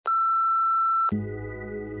This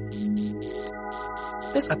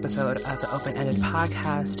episode of the Open-Ended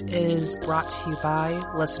Podcast is brought to you by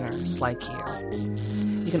listeners like you.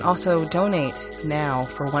 You can also donate now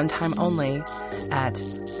for one time only at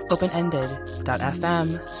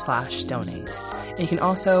openended.fm/donate. And you can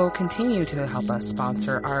also continue to help us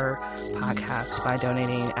sponsor our podcast by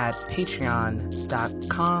donating at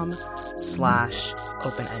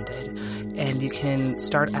patreon.com/openended. And you can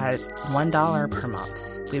start at $1 per month.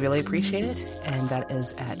 We really appreciate it, and that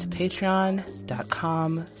is at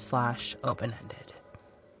patreon.com/openended.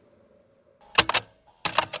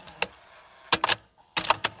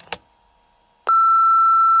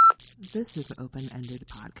 This is the Open-Ended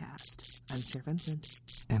Podcast. I'm Chair Vincent.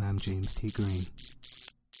 And I'm James T. Green.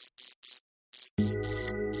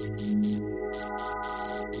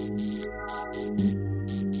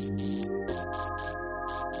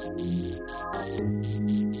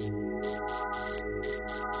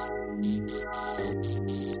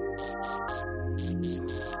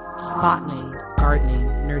 Botany, gardening,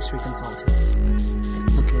 nursery consultant.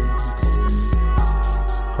 Looking impulsive.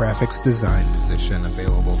 Graphics design position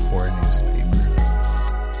available for a newspaper.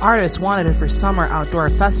 Artists wanted for summer outdoor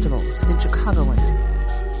festivals in Chicagoland.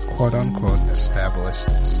 Quote-unquote established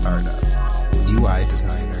startup. UI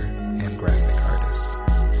designer and graphic artist.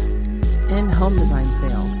 In-home design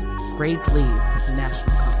sales. Great leads of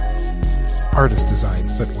national company. Artist design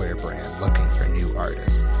footwear brand looking for new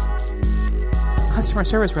artists. Customer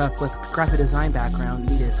service rep with graphic design background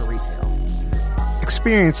needed for retail.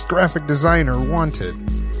 Experienced graphic designer wanted.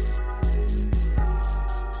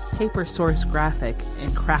 Paper source graphic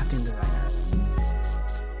and crafting designer.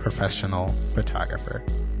 Professional photographer.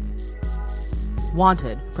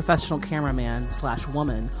 Wanted, professional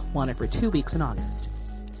cameraman/woman, wanted for 2 weeks in August.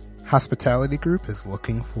 Hospitality group is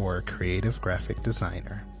looking for a creative graphic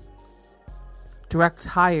designer. Direct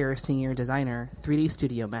hire senior designer, 3D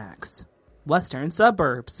Studio Max. Western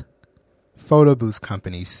suburbs. Photo booth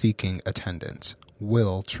company seeking attendance.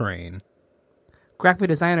 Will train. Graphic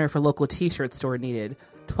designer for local t-shirt store needed.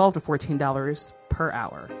 $12 to $14 per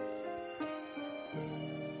hour.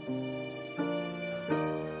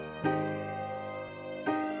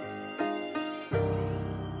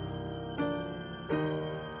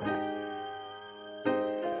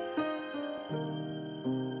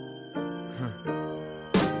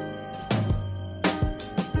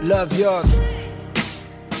 Love yours.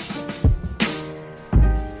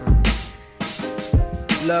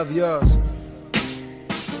 Love yours.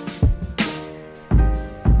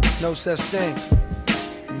 No such thing.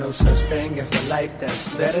 No such thing as a life that's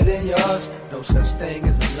better than yours. No such thing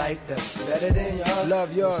as a life that's better than yours.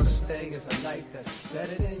 Love yours. No such thing as a life that's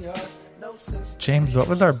better than yours. No such. James, what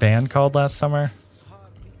was our band called last summer?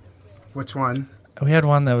 Which one? We had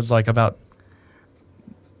one that was like about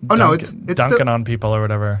it's Dunkin on people or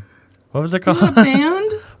whatever. What was it called? A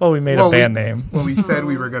band? Well, we made a band name. Well, we said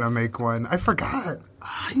we were going to make one. I forgot.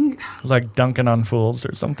 Like Dunkin on Fools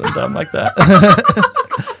or something dumb like that.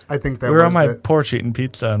 I think that we were was on my it. porch eating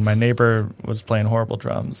pizza, and my neighbor was playing horrible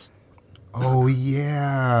drums. Oh,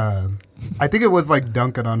 yeah. I think it was like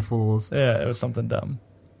Dunkin on Fools. Yeah, it was something dumb.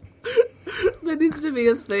 That needs to be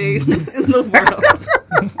a thing in the world.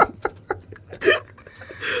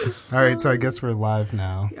 All right, so I guess we're live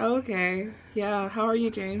now. Okay. Yeah. How are you,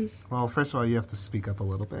 James? Well, first of all, you have to speak up a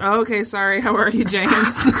little bit. Okay, sorry. How are you,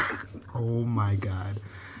 James? Oh, my God.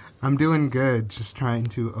 I'm doing good, just trying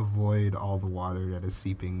to avoid all the water that is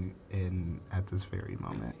seeping in at this very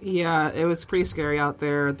moment. Yeah, it was pretty scary out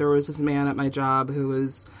there. There was this man at my job who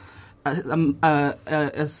was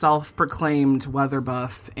a self-proclaimed weather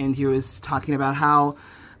buff, and he was talking about how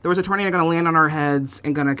there was a tornado going to land on our heads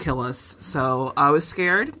and going to kill us. So I was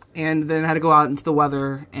scared, and then I had to go out into the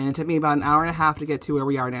weather, and it took me about an hour and a half to get to where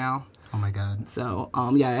we are now. Oh, my God. So,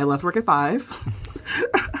 I left work at 5.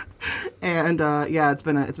 And, it's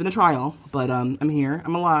been a trial, but I'm here.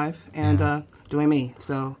 I'm alive and doing me.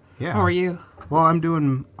 So, yeah. How are you? Well, I'm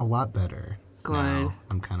doing a lot better. Good. Now.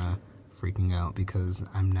 I'm kind of freaking out because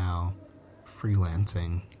I'm now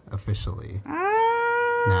freelancing officially.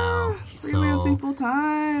 Now. Freelancing full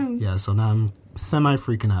time. Yeah, so now I'm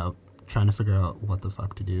semi-freaking out, trying to figure out what the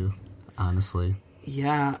fuck to do, honestly.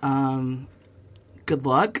 Yeah, good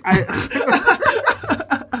luck.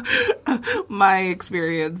 My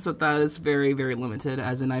experience with that is very, very limited,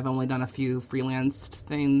 as in I've only done a few freelance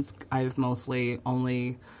things. I've mostly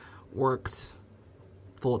only worked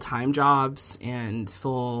full-time jobs and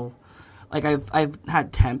I've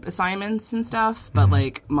had temp assignments and stuff, but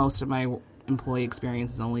like most of my employee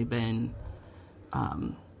experience has only been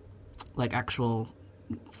like actual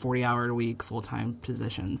 40-hour-a-week full-time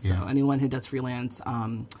positions. So anyone who does freelance,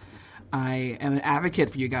 I am an advocate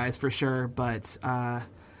for you guys for sure, but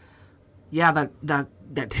yeah,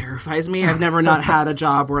 that terrifies me. I've never not had a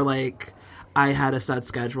job where like I had a set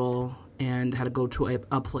schedule and had to go to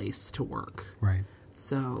a place to work. Right.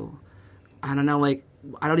 So I don't know, like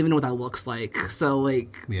I don't even know what that looks like. So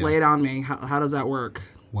like lay it on me. How does that work?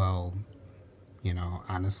 Well,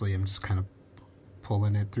 honestly, I'm just kind of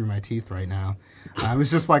pulling it through my teeth right now.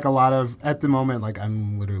 It's just like a lot of, at the moment, like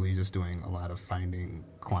I'm literally just doing a lot of finding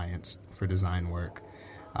clients for design work,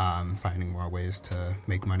 finding more ways to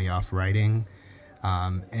make money off writing,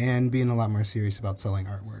 and being a lot more serious about selling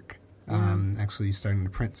artwork. Actually starting to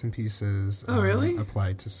print some pieces. Oh, really?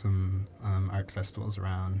 Applied to some art festivals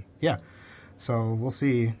around. Yeah. So we'll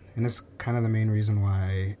see. And it's kind of the main reason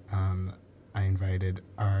why I invited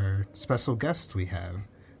our special guest we have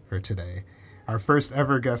for today. Our first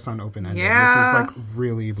ever guest on Open Ended, which is like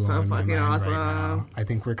really blowing my mind awesome. right now. I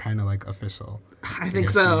think we're kind of like official. I think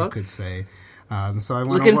so. You could say. So I want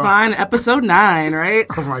Looking fine, episode 9, right?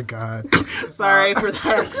 Oh my God. Sorry for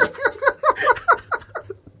that.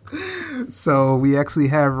 So we actually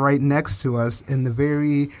have right next to us in the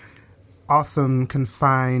very awesome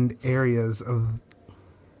confined areas of,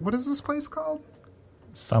 what is this place called?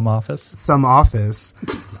 Some office. Some office.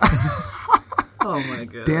 Oh my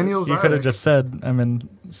God. Daniel Zarick. You could have just said I'm in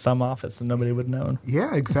some office and nobody would know.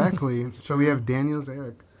 Yeah, exactly. So we have Daniel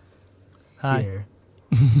Zarick. Hi. Here.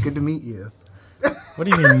 Good to meet you. What do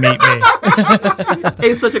you mean meet me?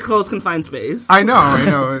 It's such a close, confined space. I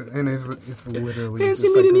know. And it's literally Fancy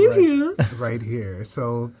just meeting like you here. Right here.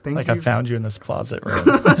 So thank Like you. I found you in this closet room.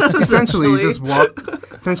 Essentially,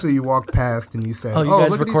 you walked past and you said, Oh, you guys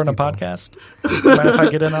look at these recording a people." podcast? Mind if I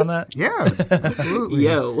get in on that? Yeah, absolutely.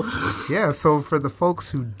 Yo. Yeah, so for the folks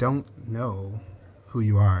who don't know who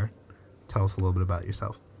you are, tell us a little bit about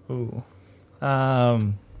yourself. Ooh. Well,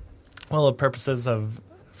 the purposes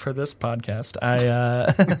for this podcast,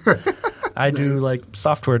 I do like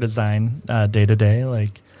software design day to day,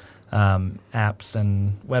 like apps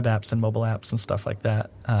and web apps and mobile apps and stuff like that.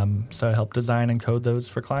 So I help design and code those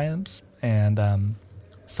for clients, and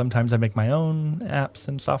sometimes I make my own apps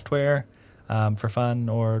and software for fun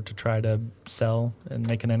or to try to sell and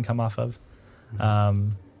make an income off of.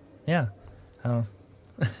 Yeah.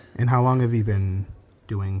 And how long have you been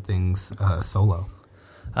doing things solo?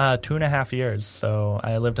 2.5 years. So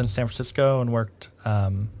I lived in San Francisco and worked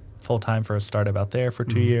full-time for a startup out there for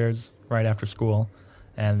 2 years right after school.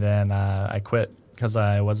 And then I quit because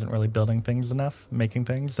I wasn't really building things enough, making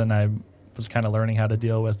things. And I was kind of learning how to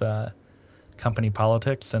deal with company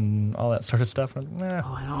politics and all that sort of stuff. Oh,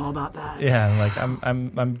 I know all about that. Yeah, like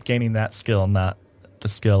I'm gaining that skill, not the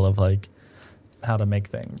skill of like how to make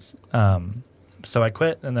things. So I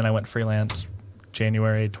quit, and then I went freelance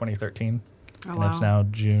January 2013. Oh, and it's now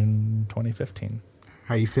June 2015.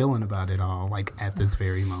 How are you feeling about it all, like at this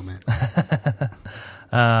very moment?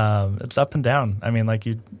 It's up and down. I mean, like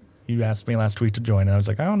you asked me last week to join, and I was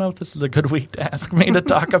like, I don't know if this is a good week to ask me to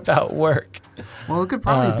talk about work. Well, it could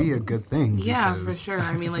probably be a good thing. Yeah, for because- sure.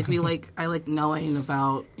 I mean, like I like knowing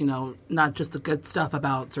about, not just the good stuff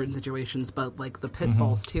about certain situations, but like the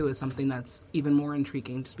pitfalls too is something that's even more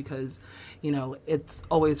intriguing just because, it's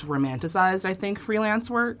always romanticized, I think, freelance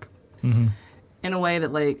work. Mm-hmm. In a way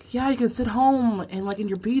that, like, yeah, you can sit home and, like, in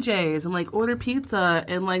your PJs and, like, order pizza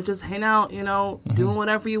and, like, just hang out, doing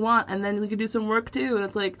whatever you want. And then you can do some work, too. And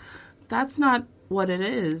it's like, that's not what it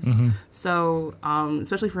is. Mm-hmm. So,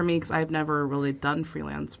 especially for me, because I've never really done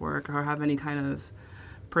freelance work or have any kind of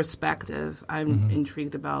perspective, I'm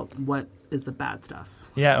intrigued about what is the bad stuff.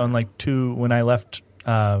 Yeah, and, like, when I left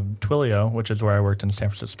Twilio, which is where I worked in San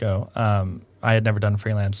Francisco, I had never done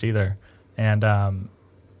freelance either. And,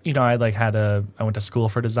 I went to school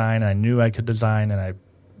for design, and I knew I could design, and I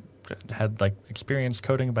had like experience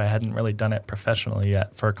coding, but I hadn't really done it professionally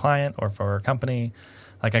yet for a client or for a company.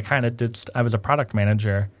 Like I kind of did, I was a product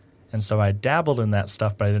manager, and so I dabbled in that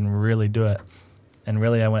stuff, but I didn't really do it. And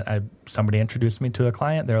really somebody introduced me to a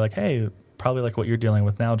client. They're like, hey, probably like what you're dealing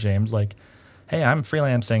with now, James, like, hey, I'm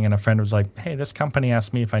freelancing. And a friend was like, hey, this company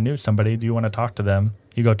asked me if I knew somebody. Do you want to talk to them?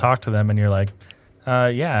 You go talk to them, and you're like,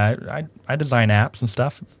 yeah, I design apps and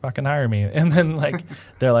stuff. Fucking hire me. And then like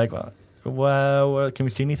they're like, well, can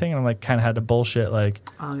we see anything? And I'm like, kind of had to bullshit like,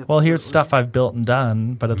 well, here's stuff I've built and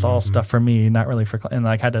done, but it's all stuff for me, not really for. And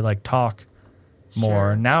like had to like talk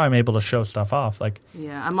more. Sure. Now I'm able to show stuff off. Like,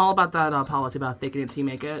 yeah, I'm all about that policy about faking it till you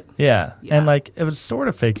make it. Yeah, Yeah. and like it was sort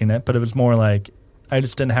of faking it, but it was more like I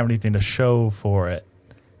just didn't have anything to show for it.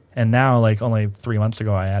 And now, like only 3 months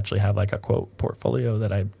ago, I actually have like a quote portfolio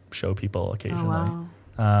that I show people occasionally. Oh,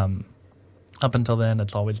 wow. Up until then,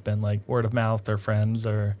 it's always been like word of mouth or friends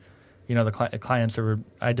or, the clients that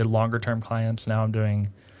I did longer term clients. Now I'm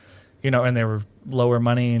doing, and they were lower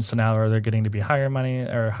money, and so now they're getting to be higher money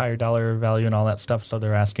or higher dollar value and all that stuff. So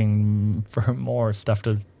they're asking for more stuff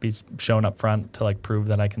to be shown up front to like prove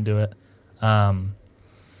that I can do it.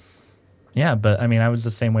 Yeah, but I mean, I was the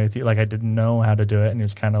same way with you. Like, I didn't know how to do it, and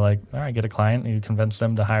it's kind of like, all right, get a client, and you convince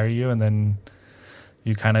them to hire you, and then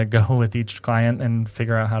you kind of go with each client and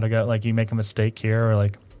figure out how to go. Like, you make a mistake here, or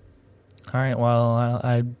like, all right, well,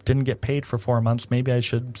 I didn't get paid for 4 months. Maybe I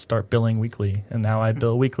should start billing weekly, and now I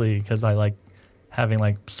bill weekly because I like having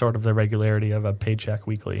like sort of the regularity of a paycheck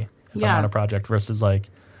weekly if I'm on a project versus like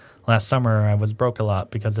last summer I was broke a lot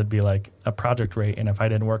because it'd be like a project rate, and if I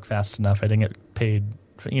didn't work fast enough, I didn't get paid.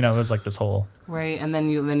 It was like this whole and then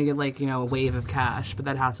you get like a wave of cash, but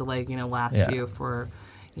that has to like last you for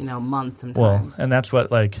months sometimes. Well, and that's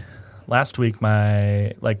what like last week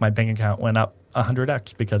my bank account went up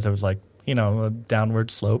 100x because it was like a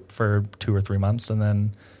downward slope for 2 or 3 months, and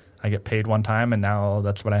then I get paid one time, and now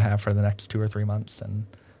that's what I have for the next 2 or 3 months, and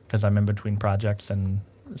because I'm in between projects, and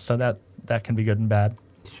so that can be good and bad.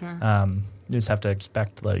 Sure. You just have to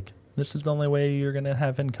expect like this is the only way you're gonna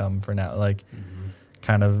have income for now. Like.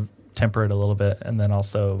 Kind of temper it a little bit, and then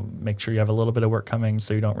also make sure you have a little bit of work coming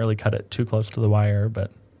so you don't really cut it too close to the wire. But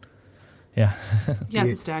yeah. Yeah,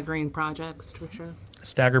 so staggering projects for sure.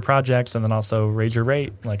 Stagger projects, and then also raise your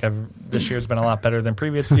rate. Like this year's been a lot better than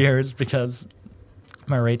previous years because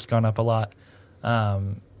my rate's gone up a lot.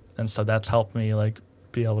 And so that's helped me like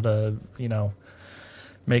be able to,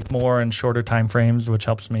 make more in shorter time frames, which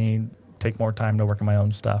helps me take more time to work on my own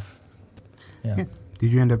stuff. Yeah.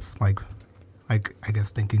 Did you end up I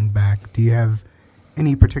guess thinking back, do you have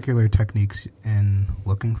any particular techniques in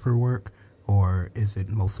looking for work, or is it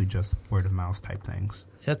mostly just word of mouth type things?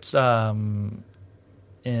 It's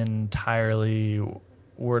entirely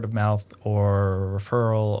word of mouth or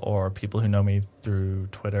referral or people who know me through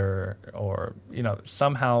Twitter, or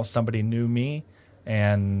somehow somebody knew me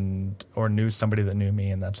or knew somebody that knew me,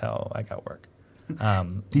 and that's how I got work.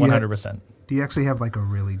 100%. Do you actually have like a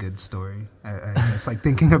really good story? I guess like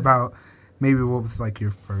thinking about maybe what was like your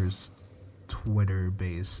first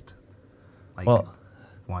Twitter-based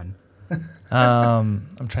one?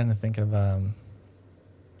 I'm trying to think of.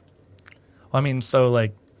 So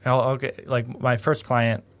like I'll get like my first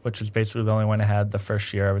client, which was basically the only one I had the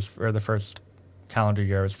first year the first calendar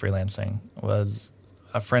year I was freelancing, was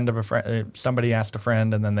a friend of a friend. Somebody asked a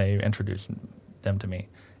friend, and then they introduced them to me,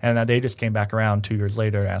 and they just came back around 2 years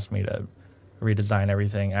later, asked me to redesign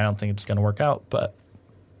everything. I don't think it's going to work out, but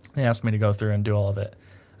they asked me to go through and do all of it,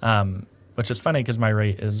 which is funny because my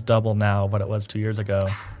rate is double now what it was 2 years ago,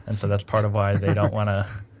 and so that's part of why they don't want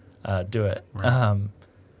to do it. Right.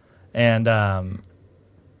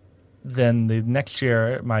 Then the next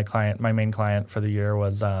year, my main client for the year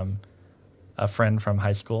was a friend from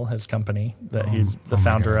high school, his company that he's the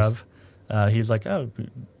founder of. He's like, "Oh,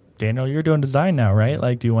 Daniel, you're doing design now, right?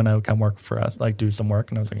 Like, do you want to come work for us? Like, do some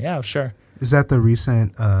work?" And I was like, "Yeah, sure." Is that the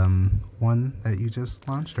recent one that you just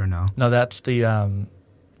launched, or no? No, that's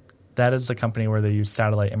that is the company where they use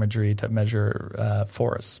satellite imagery to measure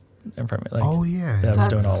forest information. Like, oh yeah, that was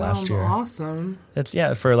doing all last year. Awesome. It's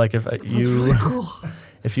for like if really cool.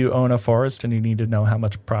 If you own a forest and you need to know how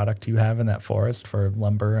much product you have in that forest for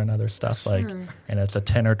lumber and other stuff, and it's a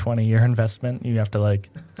 10 or 20 year investment, you have to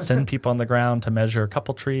like send people on the ground to measure a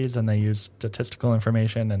couple trees, and they use statistical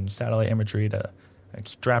information and satellite imagery to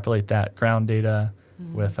extrapolate that ground data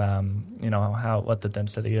with what the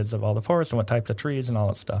density is of all the forests and what types of trees and all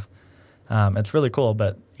that stuff. It's really cool,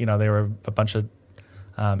 but they were a bunch of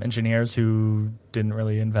engineers who didn't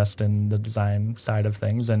really invest in the design side of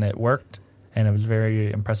things, and it worked. And it was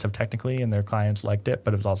very impressive technically, and their clients liked it,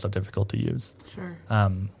 but it was also difficult to use. Sure.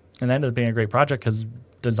 And it ended up being a great project because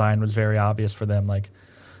design was very obvious for them. Like,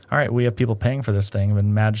 all right, we have people paying for this thing.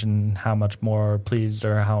 Imagine how much more pleased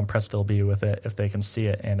or how impressed they'll be with it if they can see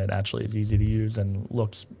it and it actually is easy to use and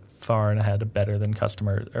looks far and ahead better than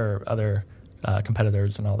customers or other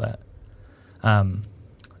competitors and all that.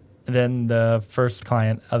 Then the first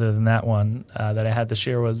client, other than that one, that I had this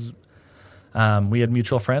year was we had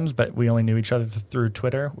mutual friends, but we only knew each other through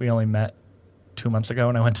Twitter. We only met 2 months ago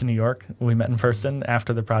when I went to New York. We met in person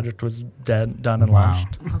after the project was done and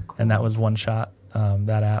launched. Oh, cool. And that was One Shot,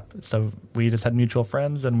 that app. So we just had mutual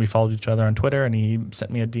friends, and we followed each other on Twitter, and he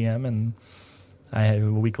sent me a DM, and a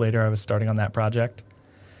week later I was starting on that project.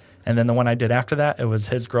 And then the one I did after that, it was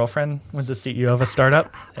his girlfriend was the CEO of a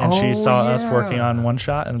startup, and she saw us working on One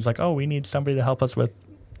Shot and was like, "Oh, we need somebody to help us with,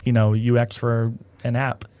 UX for an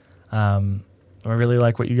app. I really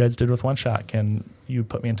like what you guys did with One Shot. Can you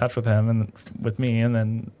put me in touch with him and with me?" And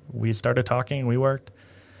then we started talking. We worked.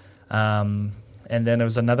 And then there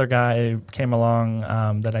was another guy came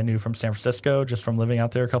along that I knew from San Francisco, just from living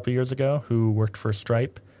out there a couple years ago, who worked for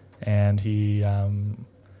Stripe, and he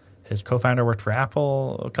his co-founder worked for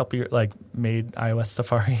Apple a couple years, like made iOS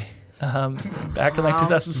Safari back in like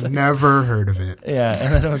 2006. Never heard of it. Yeah,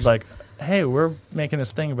 and then it was like, hey, we're making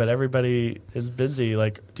this thing, but everybody is busy.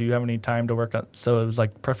 Like, do you have any time to work on? So it was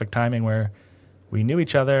like perfect timing where we knew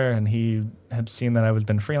each other, and he had seen that I was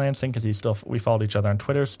been freelancing because we followed each other on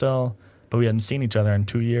Twitter still, but we hadn't seen each other in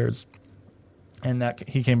 2 years. And that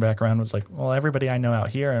he came back around and was like, well, everybody I know out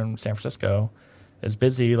here in San Francisco is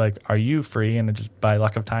busy. Like, are you free? And it just by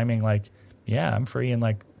luck of timing, like, yeah, I'm free in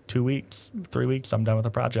like 2 weeks, 3 weeks. I'm done with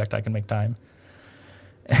the project. I can make time.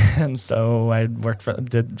 And so I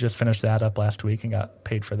just finished that up last week and got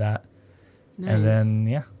paid for that. Nice. And then,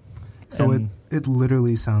 yeah. So it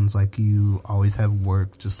literally sounds like you always have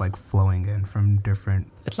work just like flowing in from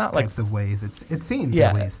different it's not like the ways it seems yeah,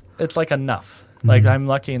 at least. it's like enough. Mm-hmm. Like I'm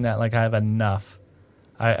lucky in that like I have enough.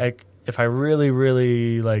 I if I really,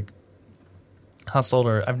 really like hustled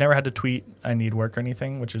or I've never had to tweet I need work or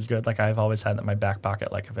anything, which is good. Like I've always had that in my back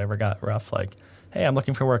pocket. Like if I ever got rough, like, hey, I'm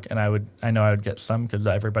looking for work, and I know I would get some because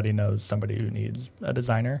everybody knows somebody who needs a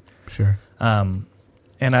designer. Sure. And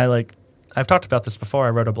I've talked about this before. I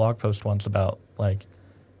wrote a blog post once about like,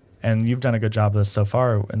 and you've done a good job of this so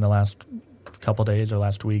far in the last couple days or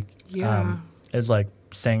last week. Yeah. Is like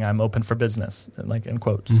saying I'm open for business, like in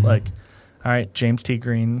quotes. Mm-hmm. Like, all right, James T.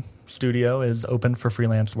 Green Studio is open for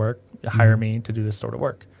freelance work. Hire me to do this sort of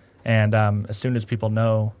work. And as soon as people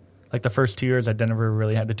know, like the first 2 years, I never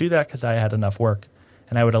really had to do that because I had enough work.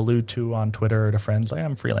 And I would allude to on Twitter or to friends, like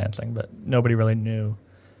I'm freelancing, but nobody really knew.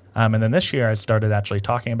 And then this year I started actually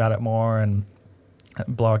talking about it more and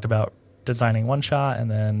blogged about designing one shot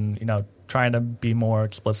and then, trying to be more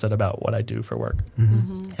explicit about what I do for work. Mm-hmm.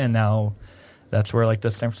 Mm-hmm. And now that's where like the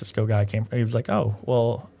San Francisco guy came from. He was like, oh,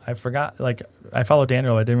 well, I forgot. Like I follow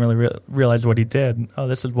Daniel. I didn't really realize what he did. Oh,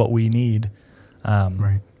 this is what we need.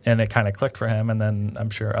 Right. And it kind of clicked for him. And then I'm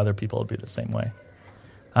sure other people will be the same way.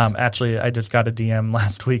 Actually, I just got a DM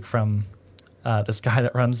last week from this guy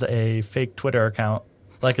that runs a fake Twitter account.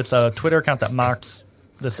 Like it's a Twitter account that mocks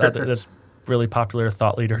this really popular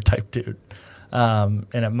thought leader type dude, and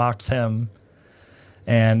it mocks him.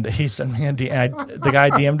 And he sent me a DM. The guy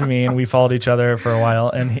DM'd me, and we followed each other for a while.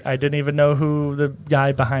 And I didn't even know who the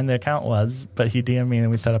guy behind the account was, but he DM'd me,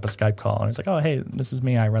 and we set up a Skype call. And he's like, "Oh, hey, this is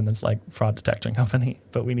me. I run this like fraud detection company,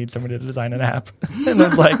 but we need somebody to design an app." And I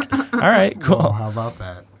was like, "All right, cool. Well, how about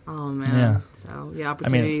that?" Oh man. Yeah. So yeah,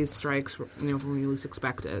 opportunity strikes from when you least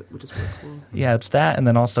expect it, which is really cool. Yeah, it's that, and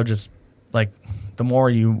then also just like the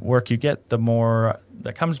more work you get, the more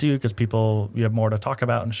that comes to you because you have more to talk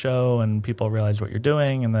about and show, and people realize what you're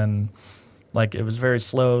doing. And then like it was very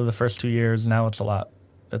slow the first 2 years. Now it's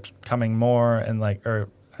it's coming more, and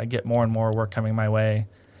I get more and more work coming my way.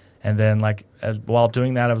 And then while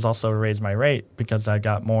doing that, I was also to raise my rate because I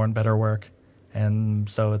got more and better work, and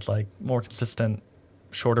so it's like more consistent.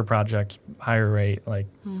 Shorter projects, higher rate,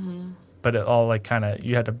 but it all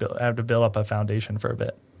you have to build up a foundation for a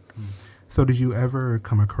bit. So did you ever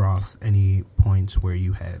come across any points where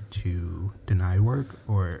you had to deny work,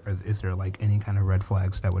 or is there like any kind of red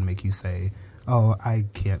flags that would make you say, "Oh, I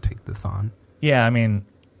can't take this on"? Yeah, I mean,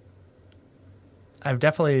 I've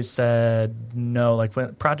definitely said no. Like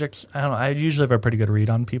when projects, I don't know. I usually have a pretty good read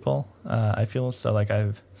on people. I feel so. Like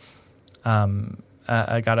I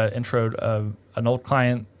got an intro of an old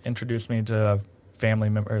client introduced me to a family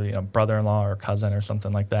member, brother-in-law or cousin or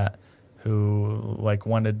something like that, who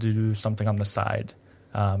wanted to do something on the side.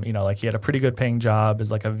 He had a pretty good paying job as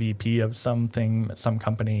like a VP of some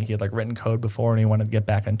company. He had written code before and he wanted to get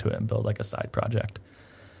back into it and build a side project.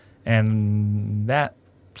 And that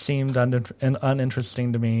seemed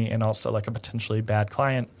uninteresting to me, and also a potentially bad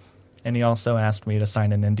client. And he also asked me to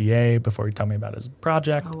sign an NDA before he told me about his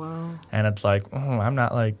project. Oh, wow. And it's I'm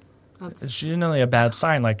not it's generally a bad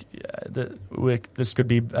sign. This could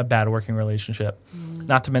be a bad working relationship.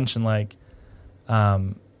 Not to mention he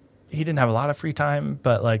didn't have a lot of free time,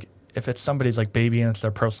 but if it's somebody's baby and it's their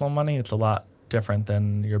personal money, it's a lot different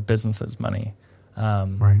than your business's money.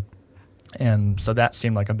 Right. And so that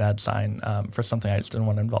seemed like a bad sign for something I just didn't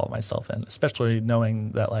want to involve myself in, especially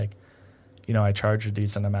knowing that I charge a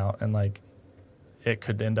decent amount and it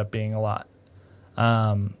could end up being a lot.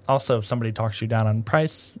 Also, if somebody talks you down on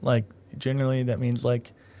price, generally that means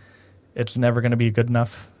it's never going to be good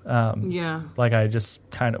enough. Yeah.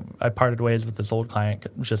 I parted ways with this old client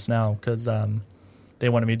just now because they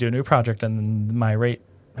wanted me to do a new project, and my rate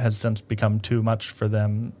has since become too much for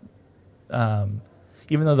them.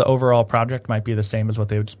 even though the overall project might be the same as what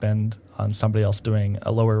they would spend on somebody else doing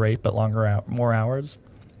a lower rate but more hours,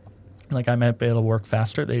 like I might be able to work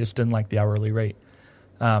faster. They just didn't like the hourly rate.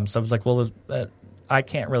 So I was like, well, I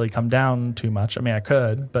can't really come down too much. I mean, I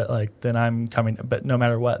could, but like then I'm coming. But no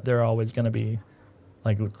matter what, they're always going to be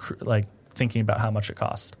like thinking about how much it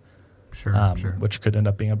costs. Sure, sure. Which could end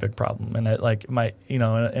up being a big problem. And it like might, in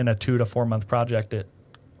a 2 to 4 month project, it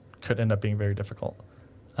could end up being very difficult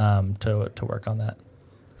to work on that.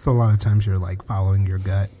 So a lot of times you're like following your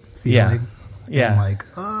gut feeling. Yeah. And like,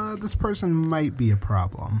 this person might be a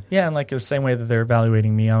problem. Yeah, and like the same way that they're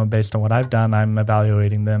evaluating me based on what I've done, I'm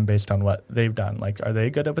evaluating them based on what they've done. Like, are they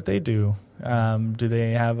good at what they do? Do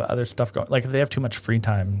they have other stuff going? Like, if they have too much free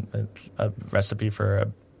time, it's a recipe for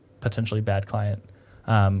a potentially bad client,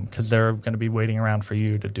 because they're going to be waiting around for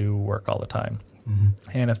you to do work all the time.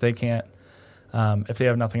 Mm-hmm. And if they can't, if they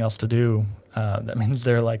have nothing else to do, that means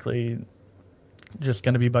they're likely just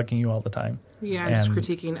going to be bugging you all the time. Yeah, and just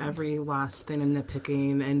critiquing every last thing and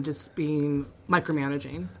nitpicking and just being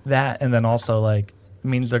micromanaging. That, and then also like it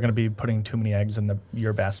means they're going to be putting too many eggs in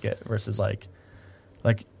your basket versus like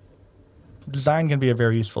design can be a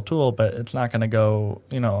very useful tool, but it's not going to go.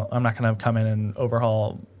 I'm not going to come in and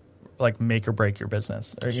overhaul, like make or break your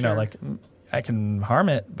business. Or Sure. like I can harm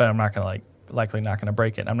it, but I'm not going to likely not going to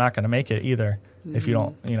break it. I'm not going to make it either. Mm-hmm. If you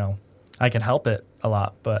don't, I can help it a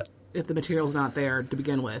lot, but. If the material's not there to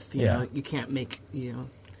begin with, you know, you can't make,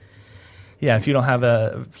 Yeah, if you don't have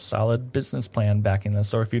a solid business plan backing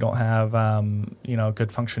this, or if you don't have,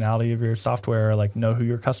 good functionality of your software, or like know who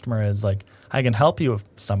your customer is, like I can help you with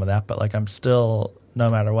some of that, but like I'm still, no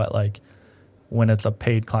matter what, like when it's a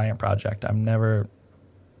paid client project, no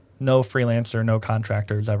freelancer, no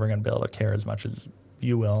contractor is ever going to be able to care as much as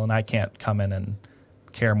you will, and I can't come in and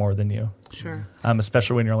care more than you. Sure.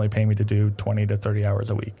 Especially when you're only paying me to do 20 to 30 hours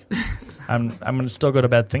a week. Exactly. I'm going to still go to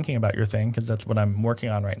bed thinking about your thing because that's what I'm working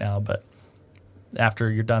on right now. But after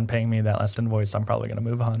you're done paying me that last invoice, I'm probably going to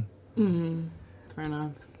move on. Mm-hmm. Fair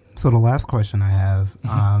enough. So the last question I have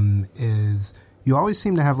is, you always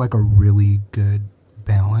seem to have like a really good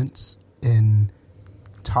balance in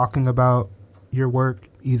talking about your work,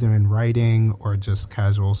 either in writing or just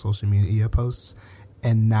casual social media posts,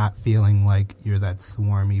 and not feeling like you're that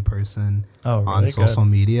swarmy person on social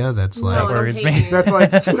media. That's like, that worries me. That's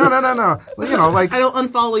like, no. Like I don't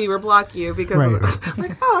unfollow you or block you because I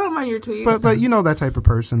don't mind your tweets. But that type of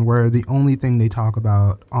person where the only thing they talk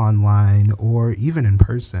about online or even in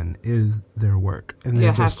person is their work. And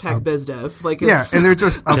they're just hashtag BizDev. Like and they're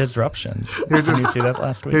just disruptions. Did you see that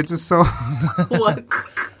last week? They're just so what?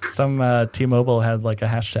 Some T-Mobile had like a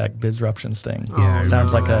hashtag BizRuptions thing. Yeah,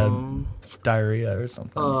 sounds like a diarrhea or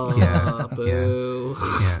something. Oh, boo.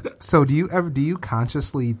 Yeah. So do you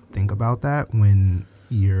consciously think about that when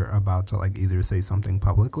you're about to like either say something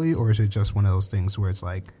publicly, or is it just one of those things where it's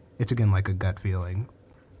like, it's again like a gut feeling?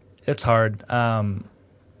 It's hard.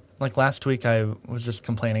 Like last week I was just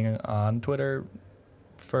complaining on Twitter,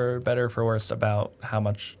 for better or for worse, about how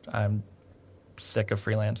much I'm sick of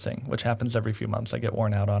freelancing, which happens every few months. I get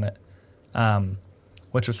worn out on it.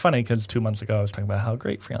 Which was funny because 2 months ago I was talking about how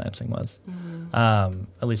great freelancing was,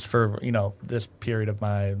 at least for this period of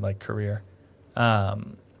my career.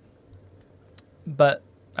 But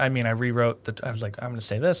I mean, I rewrote I was like, I'm going to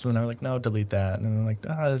say this, and then I was like, no, delete that, and then I'm like,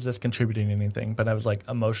 is this contributing to anything? But I was like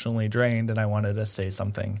emotionally drained, and I wanted to say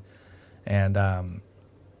something, and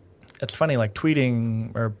it's funny, like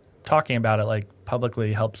tweeting or talking about it like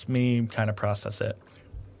publicly helps me kind of process it,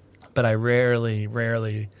 but I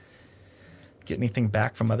rarely get anything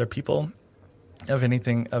back from other people of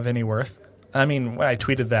anything of any worth. I mean, when I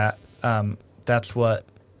tweeted that,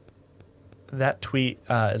 that tweet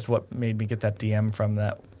is what made me get that DM from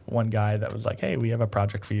that one guy that was like, hey, we have a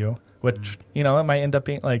project for you, which, it might end up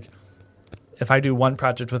being like, if I do one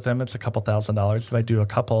project with them, it's a couple $1,000s. If I do a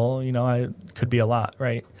couple, I could be a lot.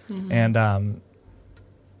 Right. Mm-hmm.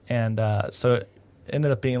 And so it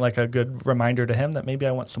ended up being like a good reminder to him that maybe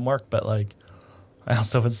I want some work, but like, I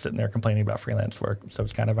also was sitting there complaining about freelance work, so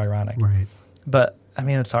it's kind of ironic. Right. But, I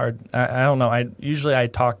mean, it's hard. I don't know. I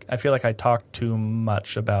feel like I talk too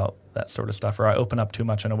much about that sort of stuff, or I open up too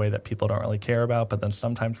much in a way that people don't really care about, but then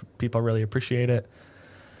sometimes people really appreciate it.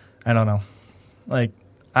 I don't know. Like,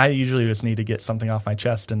 I usually just need to get something off my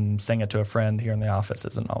chest, and saying it to a friend here in the office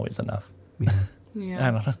isn't always enough. Yeah.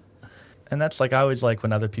 I don't know. And that's like, I always like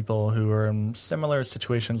when other people who are in similar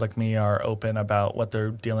situations like me are open about what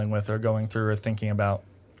they're dealing with or going through or thinking about,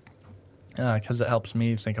 because it helps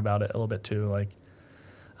me think about it a little bit too. Like,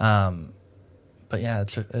 but yeah,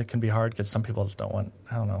 it can be hard because some people just don't want,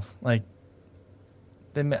 I don't know, like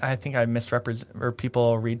I think I misrepresent, or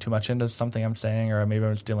people read too much into something I'm saying, or maybe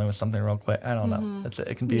I'm just dealing with something real quick. I don't know.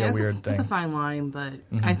 It can be a weird thing. It's a fine line, but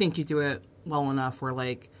I think you do it well enough where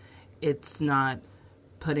like it's not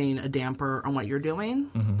putting a damper on what you're doing,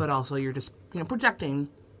 but also you're just projecting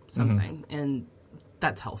something, and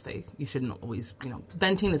that's healthy. You shouldn't always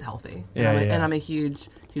venting is healthy. And I'm a huge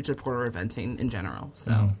supporter of venting in general.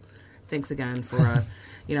 So thanks again for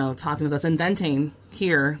talking with us and venting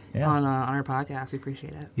here on our podcast. We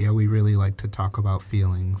appreciate it. Yeah, we really like to talk about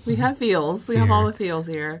feelings. We have feels. We have all the feels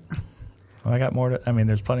here. Well, I got more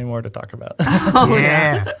there's plenty more to talk about.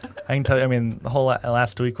 Yeah. I can tell you, the whole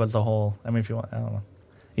last week was the whole, if you want, I don't know.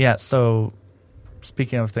 Yeah, so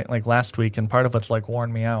speaking of things, like last week, and part of what's like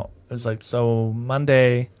worn me out, it was like, so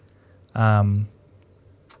Monday, I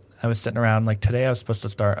was sitting around, like today I was supposed to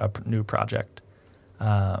start a new project.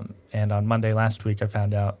 And on Monday last week, I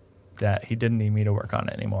found out that he didn't need me to work on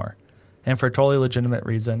it anymore. And for a totally legitimate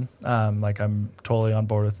reason, like I'm totally on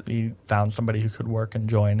board with it. He found somebody who could work and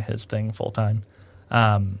join his thing full time,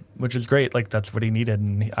 which is great. Like that's what he needed.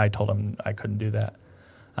 And I told him I couldn't do that.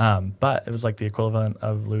 But it was like the equivalent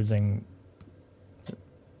of losing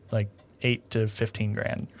like 8 to 15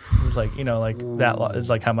 grand. It was like, that is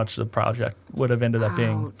like how much the project would have ended up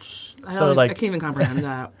being. So I can't even comprehend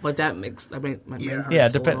that. Like that makes my brain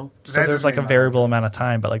hurts a little. So there's like a variable amount of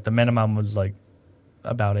time, but like the minimum was like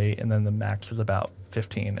about 8, and then the max was about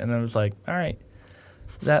 15. And then it was like, all right,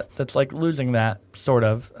 that's like losing that sort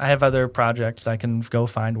of. I have other projects. I can go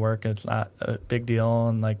find work, and it's not a big deal.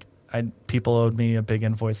 And like people owed me a big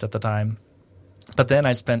invoice at the time. But then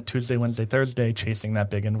I spent Tuesday, Wednesday, Thursday chasing that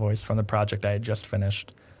big invoice from the project I had just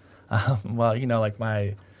finished.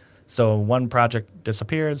 So one project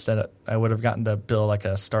disappears that I would have gotten to bill like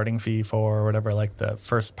a starting fee for or whatever, like the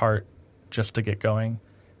first part just to get going.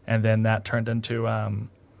 And then that turned into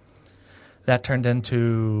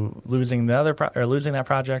losing losing that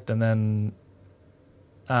project, and then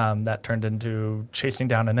that turned into chasing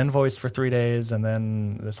down an invoice for 3 days, and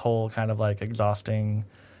then this whole kind of like exhausting,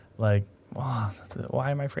 like,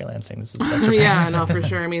 why am I freelancing? This is such a yeah, no, for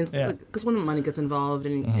sure. I mean, because when the money gets involved,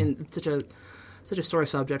 and it's such a sore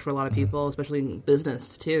subject for a lot of people, especially in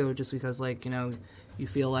business too, just because like you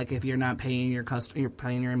feel like if you're not paying your customer, you're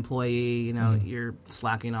paying your employee, you're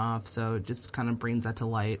slacking off. So it just kind of brings that to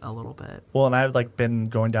light a little bit. Well, and I've like been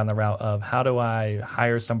going down the route of how do I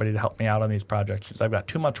hire somebody to help me out on these projects, because I've got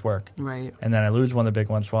too much work, right? And then I lose one of the big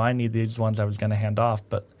ones. Well, I need these ones I was going to hand off,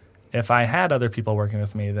 but if I had other people working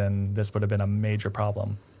with me, then this would have been a major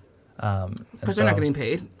problem. Because they're not getting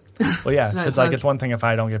paid. Well, yeah, because like it's one thing if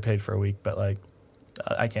I don't get paid for a week, but like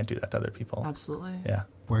I can't do that to other people. Absolutely. Yeah.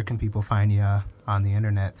 Where can people find you on the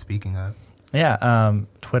internet, speaking of? Yeah,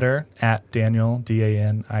 Twitter at Daniel,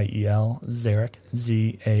 Daniel Zarick,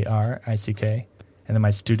 Zarick. And then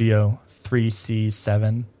my studio,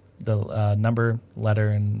 3C7, the number, letter,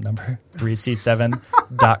 and number,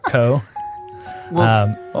 3C7.co.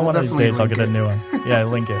 One of these days I'll get a new one. Yeah,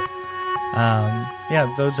 link it.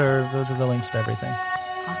 Those are the links to everything.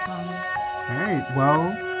 Awesome. All right,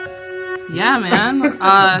 well... Yeah, man.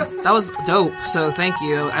 That was dope. So thank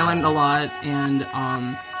you. I learned a lot, and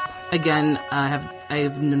again, I have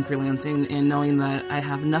been freelancing, and knowing that I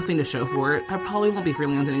have nothing to show for it, I probably won't be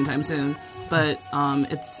freelancing anytime soon. But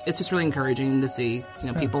it's just really encouraging to see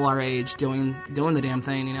people our age doing the damn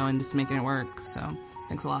thing, and just making it work. So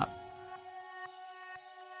thanks a lot.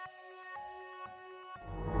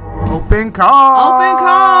 Open call. Open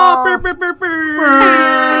call. Burr, burr, burr,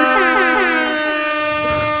 burr.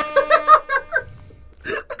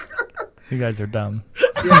 You guys are dumb.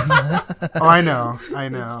 Yeah. Oh, I know.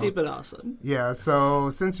 It's stupid awesome. Yeah, so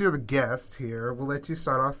since you're the guest here, we'll let you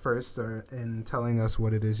start off first in telling us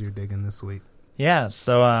what it is you're digging this week. Yeah,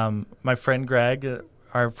 so my friend Greg,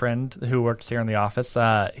 our friend who works here in the office,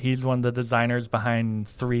 he's one of the designers behind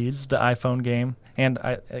Threes, the iPhone game. And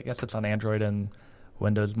I guess it's on Android and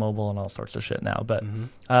Windows Mobile and all sorts of shit now. But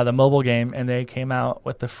the mobile game, and they came out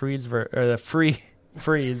with the Threes, the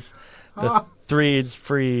Threes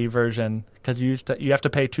free version, because you have to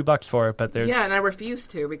pay $2 for it. But there's and I refuse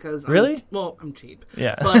to because really, I'm cheap.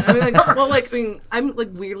 Yeah, but I'm like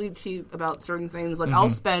weirdly cheap about certain things. Like I'll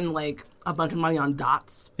spend like a bunch of money on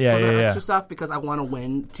dots for the extra stuff because I want to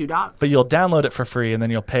win 2 dots. But you'll download it for free, and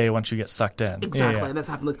then you'll pay once you get sucked in. Exactly. Yeah. That's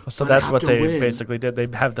happened. So that's what they basically did. They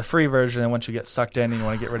have the free version, and once you get sucked in and you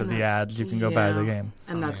want to get rid of the ads, you can go buy the game.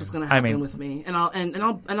 And that's just going to happen with me. And I'll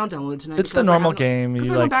download it tonight. It's the normal game. I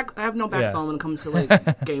have no backbone when it comes to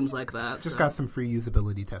like games like that. Just got some free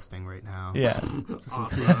usability testing right now. Yeah. Some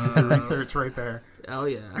free user research right there. Oh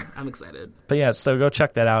yeah, I'm excited. But yeah, so go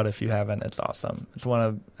check that out if you haven't. It's awesome. It's one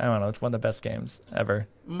of one of the best games ever,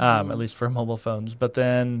 at least for mobile phones. But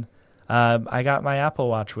then I got my Apple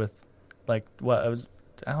Watch with, like, I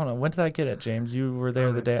don't know, when did I get it, James? You were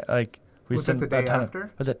there the day, like, we was it the day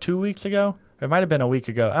after? Was it 2 weeks ago? It might have been a week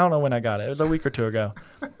ago. I don't know when I got it. It was a week or two ago.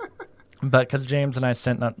 But because James and I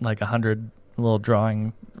sent like 100 little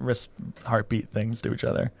drawing wrist heartbeat things to each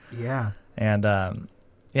other. Yeah. And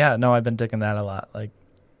I've been digging that a lot. Like,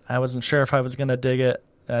 I wasn't sure if I was going to dig it.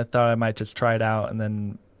 I thought I might just try it out and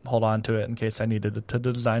then hold on to it in case I needed to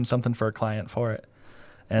design something for a client for it.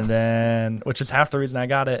 And then, which is half the reason I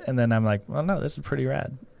got it. And then I'm like, well, no, this is pretty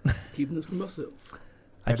rad. Keeping this for myself.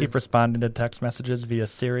 I keep responding to text messages via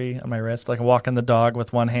Siri on my wrist. Like, I'm walking the dog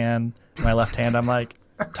with one hand. My left hand, I'm like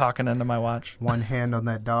talking into my watch. One hand on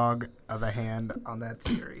that dog, other hand on that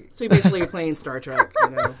Siri. So you're playing Star Trek,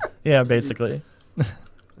 you know? Yeah, basically.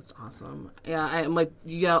 That's awesome. Yeah, I'm like,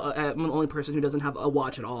 I'm the only person who doesn't have a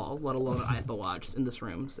watch at all, let alone an Apple Watch in this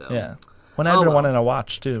room. So yeah. When I've been wanting a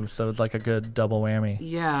watch too, so it's like a good double whammy.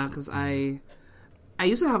 Yeah, because I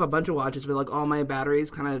used to have a bunch of watches, but like all my batteries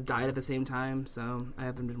kind of died at the same time, so I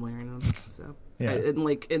haven't been wearing them. So yeah, and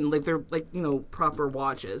they're like, you know, proper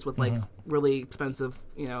watches with like really expensive,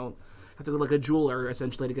 you know, have to go like a jeweler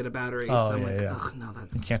essentially to get a battery. Oh, so I'm yeah, ugh, no,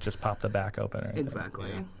 that's you can't just pop the back open or anything. Exactly.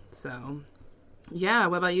 Yeah. So yeah,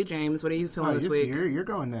 what about you, James? What are you feeling this week? You're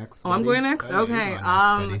going next. Oh, I'm going next. Oh, okay.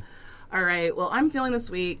 Going next, all right. Well, I'm feeling this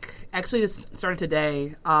week. Actually, just started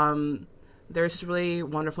today. There's this really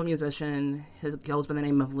wonderful musician. He goes by the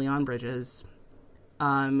name of Leon Bridges.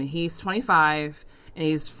 He's 25, and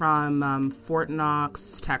he's from Fort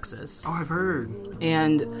Knox, Texas. Oh, I've heard.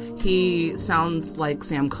 And he sounds like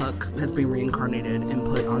Sam Cooke has been reincarnated and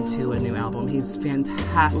put onto a new album. He's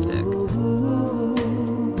fantastic.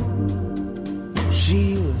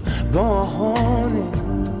 She was born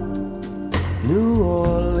in New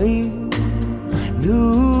Orleans,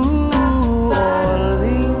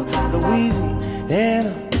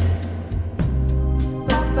 Louisiana.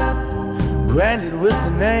 Branded with the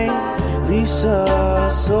name Lisa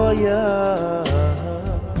Sawyer.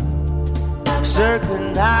 Circa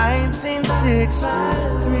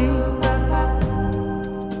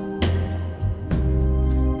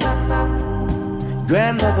 1963.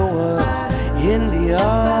 Grandmother was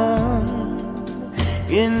Indian.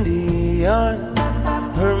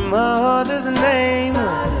 Her mother's name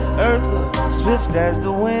was Eartha, swift as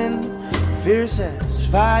the wind, fierce as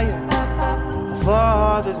fire. Her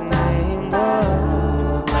father's name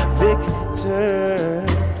was Victor.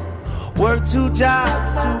 Worked 2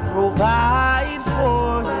 jobs to provide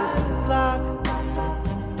for his flock.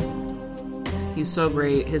 He's so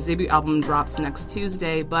great. His debut album drops next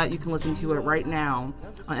Tuesday, but you can listen to it right now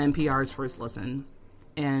on NPR's First Listen.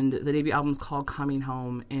 And the debut album's called Coming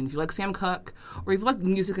Home. And if you like Sam Cooke, or if you like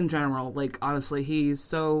music in general, like, honestly, he's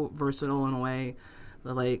so versatile in a way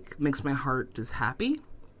that, like, makes my heart just happy.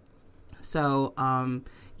 So,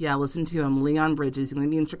 yeah, listen to him. Leon Bridges. He's going to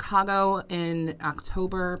be in Chicago in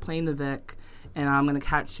October playing the Vic. And I'm going to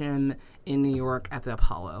catch him in New York at the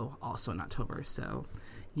Apollo also in October. So,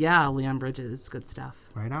 yeah, Leon Bridges. Good stuff.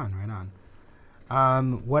 Right on, right on.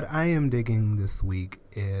 What I am digging this week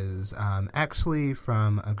is actually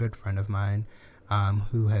from a good friend of mine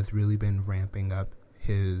who has really been ramping up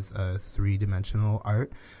his three-dimensional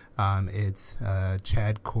art. It's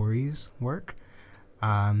Chad Corey's work.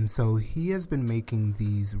 So he has been making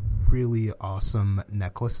these really awesome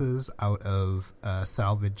necklaces out of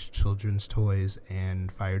salvaged children's toys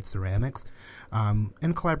and fired ceramics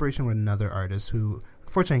in collaboration with another artist who,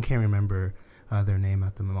 unfortunately, I can't remember their name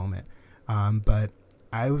at the moment. But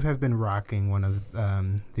I have been rocking one of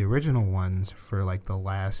the original ones for like the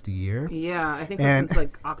last year. Yeah, I think since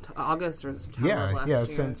like August or September of last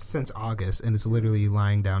year. Since August, and it's literally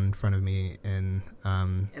lying down in front of me in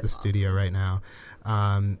the studio right now.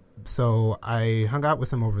 So I hung out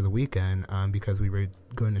with him over the weekend because we were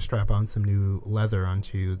going to strap on some new leather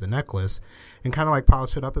onto the necklace and kind of like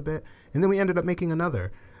polish it up a bit, and then we ended up making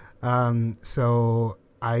another. So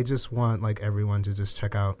I just want like everyone to just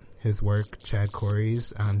check out his work, Chad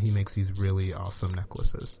Corey's. He makes these really awesome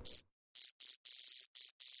necklaces.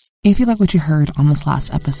 If you like what you heard on this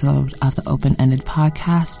last episode of the Open Ended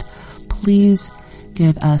Podcast, please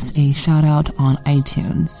give us a shout out on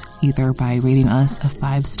iTunes, either by rating us a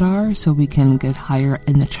 5-star so we can get higher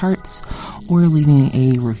in the charts, or leaving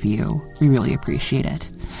a review. We really appreciate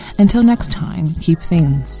it. Until next time, keep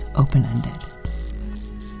things open-ended.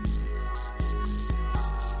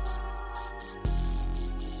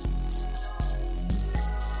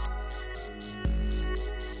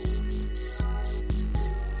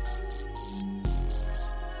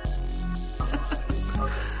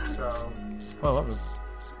 Well, that was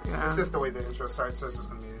Yeah. It's just the way the intro starts. This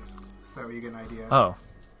isn't me. That way you get an idea. Oh.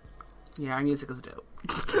 Yeah, our music is dope.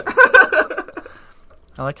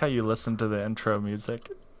 I like how you listen to the intro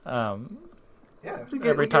music. Yeah.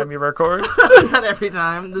 Every time you record. Not every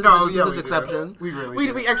time. This is exception. We really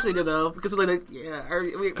do. We actually do though because we're like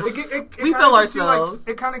we we feel ourselves.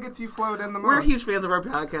 It kind of gets you flowed in the mood. We're huge fans of our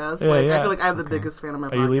podcast. Yeah, I feel like I'm the biggest fan of my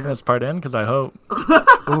podcast. Are you leaving this part in? Because I hope.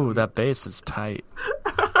 Ooh, that bass is tight.